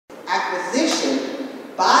acquisition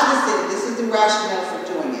by the city, this is the rationale for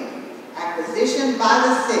doing it. Acquisition by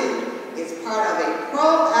the city is part of a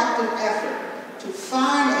proactive effort to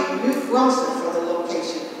find a new grocer for the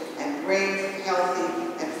location and bring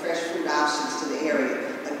healthy and fresh food options to the area.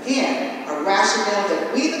 Again, a rationale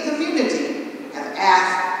that we, the community, have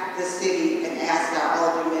asked the city and asked our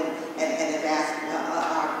aldermen and have asked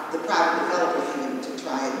the private developers even to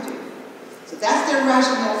try and do. So that's their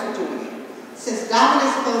rationale for doing it. Since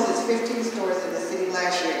Domino's closed its 15 stores in the city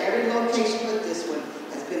last year, every location but this one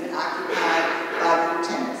has been occupied by new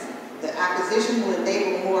tenants. The acquisition will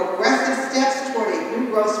enable more aggressive steps toward a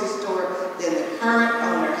new grocery store than the current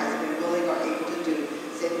owner has been willing or able to do,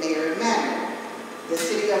 said Mayor Emanuel. The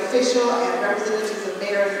city official and representatives of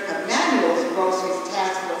Mayor Emanuel's Groceries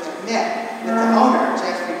Task Force have met with the owner,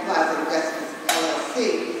 Jeffrey Plaza Investments LLC,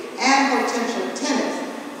 and potential tenants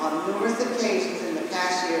on numerous occasions in the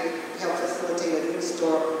past year to help facilitate a new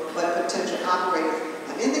store, but potential operators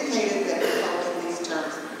have indicated that the proposed lease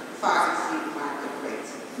terms far exceed market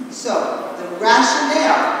rates. So the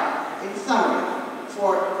rationale, in summary,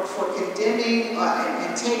 for condemning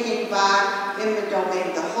and taking by eminent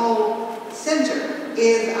domain the whole center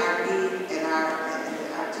is our need and our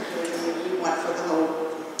articulation that we want for the whole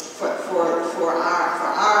for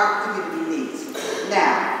our community needs.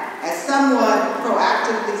 Now, as someone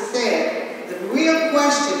proactively said, the real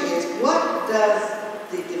question is, what does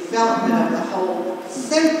the development of the whole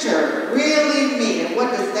center really mean? And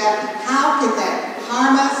what does that, how can that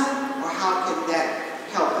harm us or how can that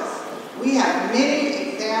help us? We have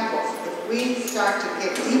many examples, if we start to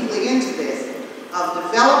get deeply into this, of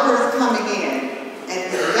developers coming in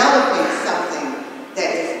and developing something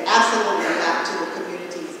that is absolutely not to the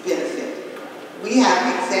community's benefit. We have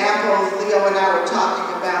examples, Leo and I were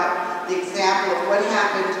talking about the example of what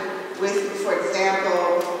happened with, for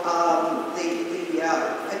example, the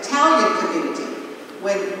Italian community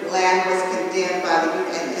when land was condemned by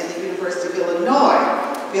the University of Illinois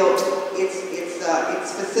built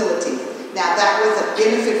its facilities. Now that was a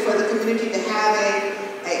benefit for the community to have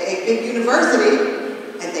a big university,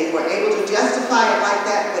 and they were able to justify it like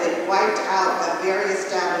that, but it wiped out a very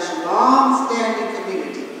established, long-standing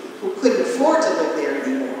community who couldn't afford to live there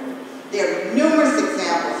anymore. There are numerous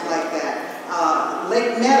examples like that.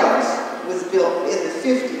 Lake Meadows was built in the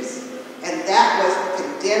 50s, and that was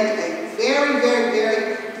condemned a very, very,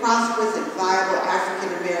 very prosperous and viable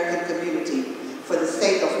African-American community for the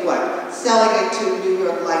sake of what? Selling it to New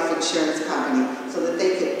York Life Insurance Company so that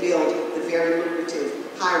they could build the very lucrative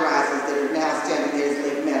high-rises that are now standing there as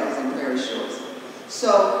Lake Meadows and Prairie Shores.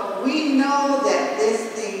 So we know that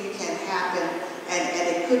this thing can happen, and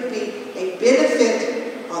it could be a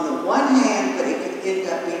benefit on the one hand, but it could end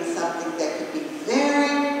up being something that could be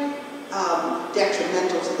very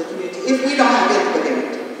detrimental to the community if we don't have input in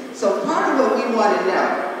it. So part of what we want to know,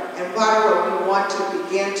 and part of what we want to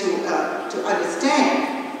begin to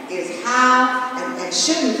understand, is how and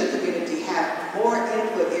shouldn't the community have more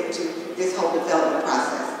input into this whole development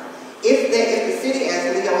process. If the city,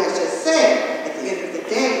 as Leo has just said, at the end of the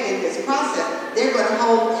day in this process, they're going to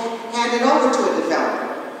hand it over to a developer.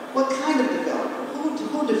 What kind of developer?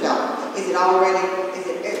 Who developed? Is it already? Is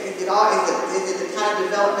it the kind of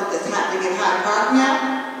development that's happening in Hyde Park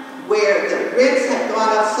now, where the rents have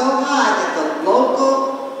gone up so high that the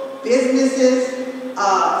local businesses,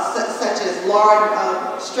 such as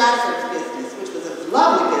Lauren Stratford's business, which was a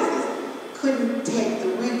lovely business, couldn't take the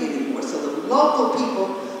rent anymore. So the local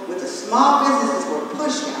people with the small businesses were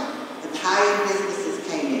pushed out, and high-end businesses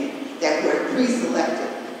came in that were pre-selected,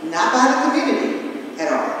 not by the community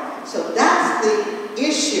at all. So that's the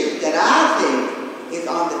issue that I think is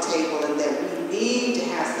on the table, and that we need to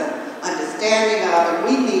have some understanding of, and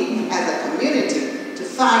we need, as a community, to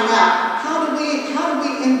find out how do we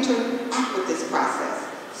interact with this process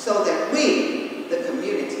so that we, the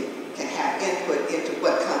community, can have input into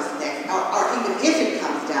what comes next, or even if it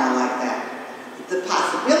comes down like that. The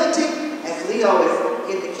possibility, as Leo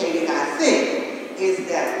is indicating, I think, is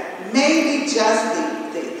that maybe just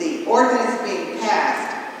the ordinance being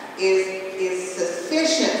passed is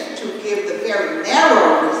sufficient to give the very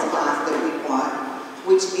narrow response that we want,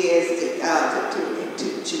 which is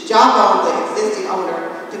to jump on the existing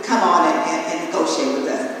owner to come on and negotiate with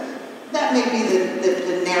us. That may be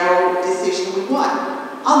the narrow decision we want.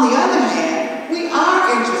 On the other hand, we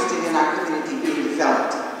are interested in our community being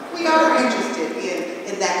developed. We are interested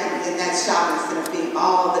in that shopping center being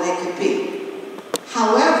all that it could be.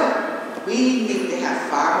 However, we need to have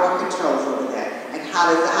far more controls over that. And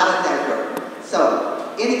how does that work?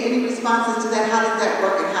 So, any responses to that? How does that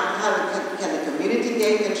work? And how can the community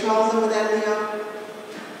gain controls over that, Leo?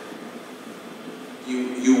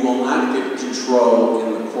 You will not get control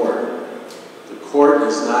in the court. The court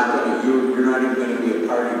is not going to, you're not even going to be a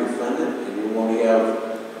party defendant, and you won't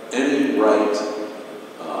have any right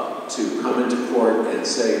to come into court and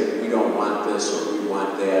say, we don't want this or we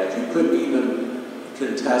want that. You couldn't even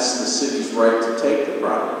contest the city's right to take the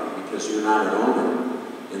property because you're not an owner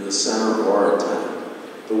in the center or a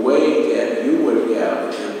tenant. The way that you would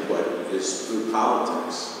have input is through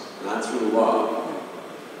politics, not through law.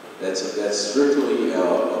 That's strictly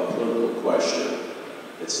a political question.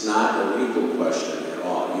 It's not a legal question at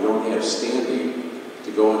all. You don't have standing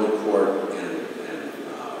to go into court and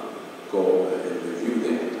go and review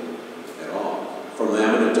that at all, from the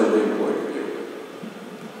eminent domain point of view.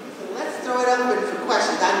 So let's throw it open for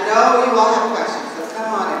questions. I know you all have questions, so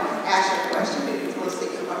come on and ask your question. We'll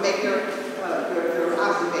see, or make your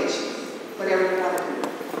observations, whatever you want to do.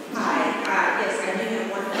 Hi, yes, I do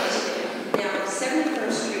have one question. Now,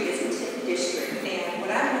 71st Street is a TIF district, and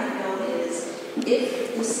what I want to know is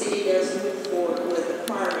if the city does move forward with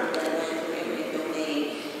acquiring that land from eminent domain,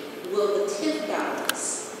 will the TIF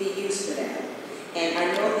dollars be used for that? And I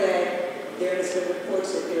know that there has been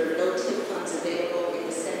reports that there are no TIF funds available in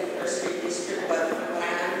the 71st Street district, but from what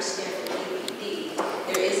I understand from EPD,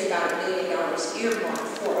 there is about $1 million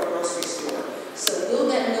earmarked for a grocery store. So will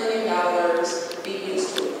that $1 million be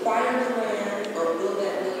used to acquire the land, or will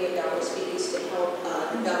that $1 million be used to help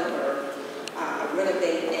a developer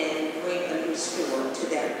renovate and bring a new store to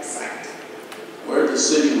that site? Where the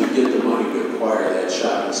city would get the money to acquire that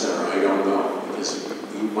shopping center, I don't know. Because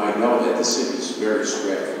you might know that the city is very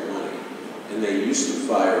strapped for money. And they used to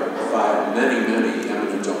file many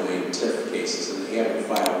eminent domain TIF cases, and they haven't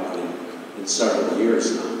filed one in several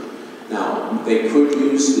years now. Now, they could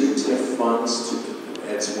use the TIF funds to,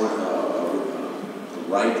 that's one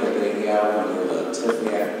right that they have under the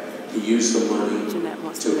TIF Act, to use the money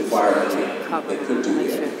to acquire the land. They could do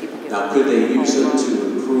that. Now, could they use it to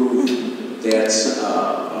improve that?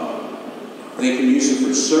 They can use it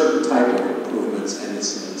for certain type of improvements, and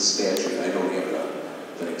it's in the statute. I don't have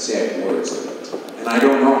the exact words of it. And I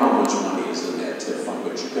don't know how much money is in that TIF fund,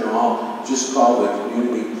 but you can all just call the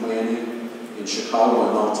community planning in Chicago,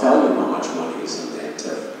 and they'll tell you how much money is in that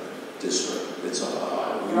TIF district. It's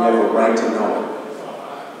you have a right to know it.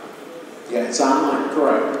 Yeah, it's online,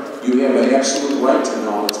 correct. You have an absolute right to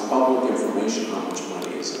know. It's public information how much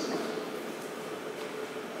money is in it.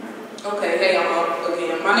 Okay, hey,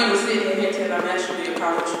 again, my name is Sydney Hinton. I'm actually a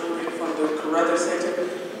college student from the Carruthers Center.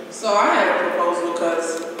 So I had a proposal because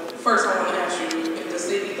first I want to ask you, if the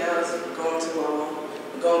city does go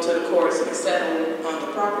into the courts and settle on the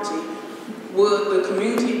property, would the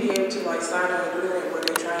community be able to sign an agreement where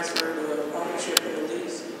they transfer the ownership and the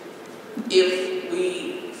lease? If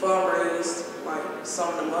we fundraise some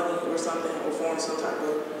of the money or something, or form some type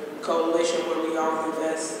of coalition where we all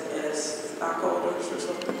invest as stockholders or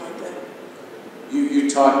something like that? You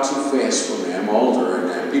talk too fast for me. I'm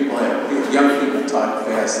older, and young people talk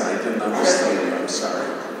fast, and I didn't understand you. I'm sorry.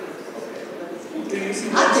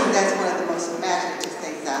 I think that's one of the most imaginative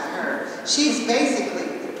things I've heard. She's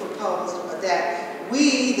basically proposed that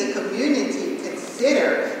we, the community,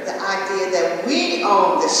 consider the idea that we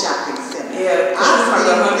own the shopping center. Yeah, I've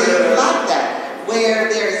seen things like that, where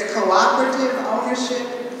there's cooperative ownership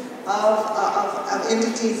of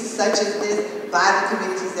entities such as this by the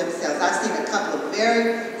communities themselves. I've seen a couple of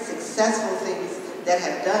very successful things that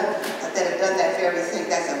have done that very thing.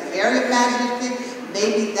 That's a very imaginative thing.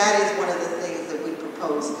 Maybe that is one of the things that we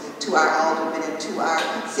propose to our aldermen and to our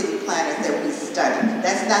city planners that we study.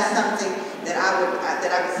 That's not something that I would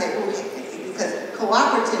say, because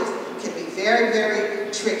cooperatives can be very,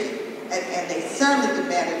 very tricky. And they certainly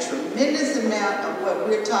demand a tremendous amount of what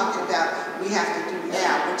we're talking about we have to do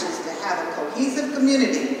now, which is to have a cohesive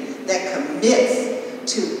community that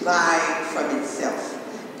commits to buying from itself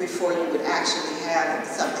before you would actually have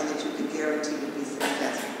something that you could guarantee would be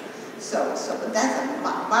successful. But that's a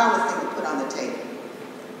marvelous thing to put on the table.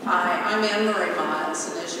 Hi, I'm Anne-Marie Miles,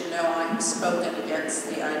 and as you know, I've spoken against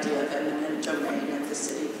the idea of eminent domain at the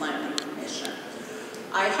City Planning Commission.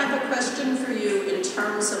 I have a question for you in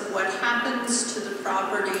terms of what happens to the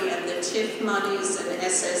property and the TIF monies and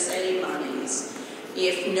SSA monies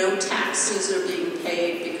if no taxes are being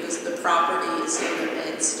paid because the property is in the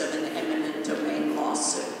midst of an eminent domain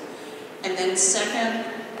lawsuit. And then second,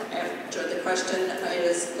 after the question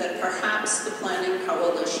is that perhaps the Planning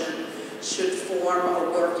Coalition should form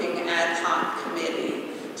a working ad hoc committee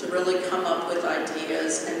to really come up with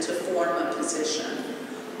ideas and to form a position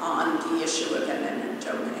on the issue of eminent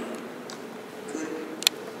domain.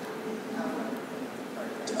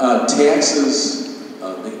 Taxes,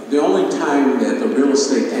 the only time that the real real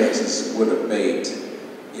estate taxes would abate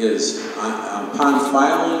is upon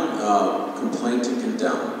filing a complaint to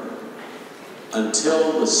condemn,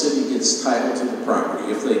 until the city gets title to the property,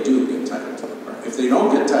 if they do get title to the property. If they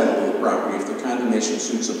don't get title to the property, if the condemnation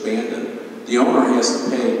suit's abandoned, the owner has to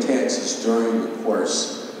pay taxes during the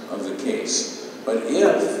course of the case. But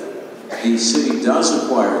if the city does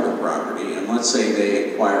acquire the property, and let's say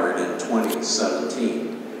they acquire it in 2017,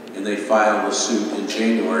 and they file the suit in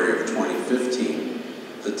January of 2015,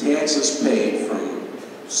 the taxes paid from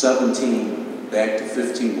 17 back to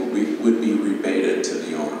 15 would be rebated to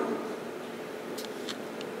the owner.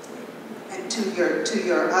 And to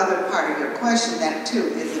your other part of your question, that too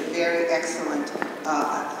is a very excellent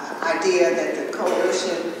idea that the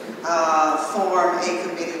coalition form a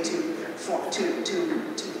committee to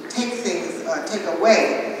take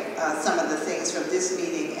away some of the things from this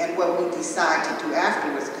meeting and what we decide to do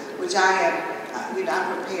afterwards, which I am,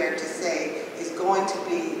 I'm prepared to say is going to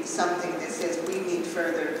be something that says we need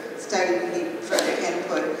further study, we need further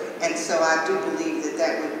input, and so I do believe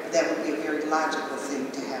that would be a very logical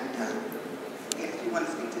thing to have done. Yeah, if you want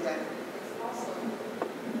to speak to that.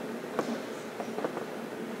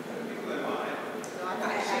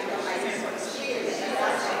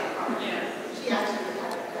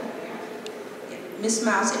 Ms.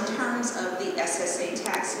 Miles, in terms of the SSA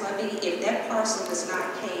tax levy, if that parcel does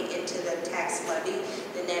not pay into the tax levy,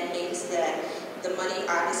 then that means that the money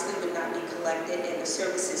obviously would not be collected and the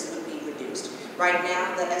services would be reduced. Right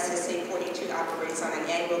now, the SSA 42 operates on an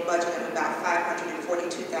annual budget of about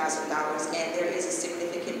 $542,000, and there is a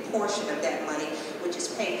significant portion of that money which is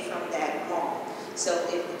paid from that mall. So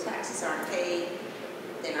if the taxes aren't paid,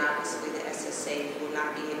 then obviously the SSA will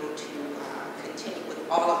not be able to continue with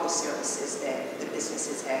all of the services that the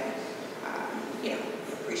businesses have,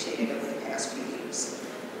 appreciated over the past few years.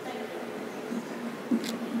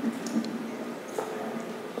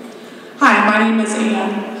 Hi, my name is Ann.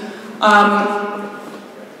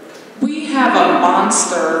 We have a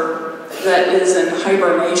monster that is in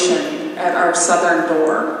hibernation at our southern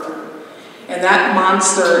door. And that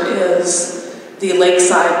monster is the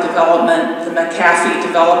Lakeside development, the McAfee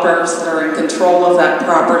developers that are in control of that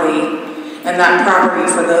property. And that property,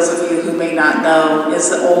 for those of you who may not know, is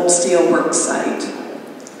the old steelworks site.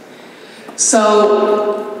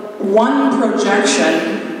 So one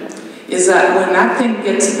projection is that when that thing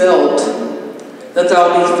gets built, that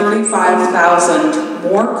there'll be 35,000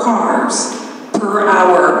 more cars per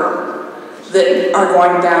hour that are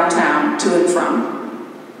going downtown to and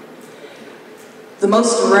from. The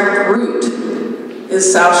most direct route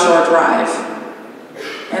is South Shore Drive.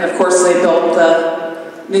 And of course they built the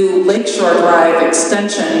new Lakeshore Drive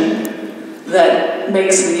extension that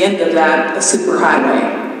makes the end of that a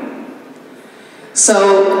superhighway.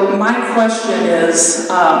 So my question is,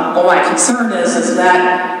 my concern is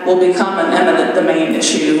that will become an eminent domain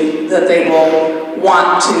issue, that they will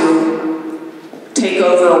want to take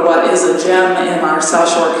over what is a gem in our South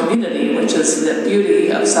Shore community, which is the beauty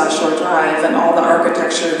of South Shore Drive and all the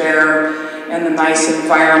architecture there and the nice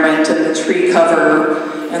environment and the tree cover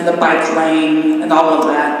and the bike lane and all of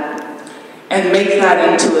that, and make that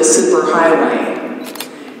into a superhighway.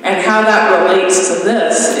 And how that relates to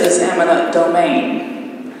this is eminent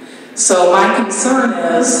domain. So my concern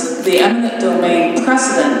is the eminent domain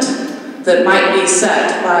precedent that might be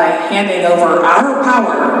set by handing over our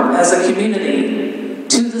power as a community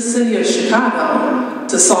to the city of Chicago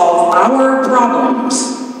to solve our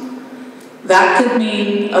problems. That could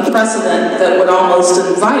mean a precedent that would almost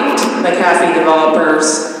invite McAfee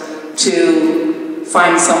developers to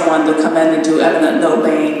find someone to come in and do eminent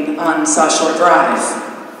domain on South Shore Drive.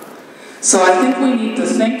 So I think we need to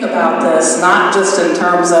think about this, not just in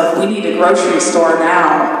terms of we need a grocery store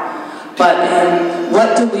now, but in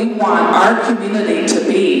what do we want our community to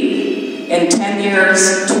be in 10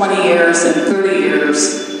 years, 20 years, and 30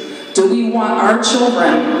 years? Do we want our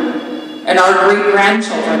children and our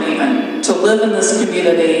great-grandchildren even to live in this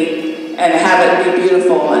community and have it be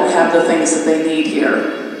beautiful and have the things that they need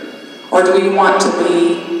here? Or do we want to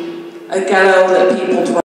be a ghetto that people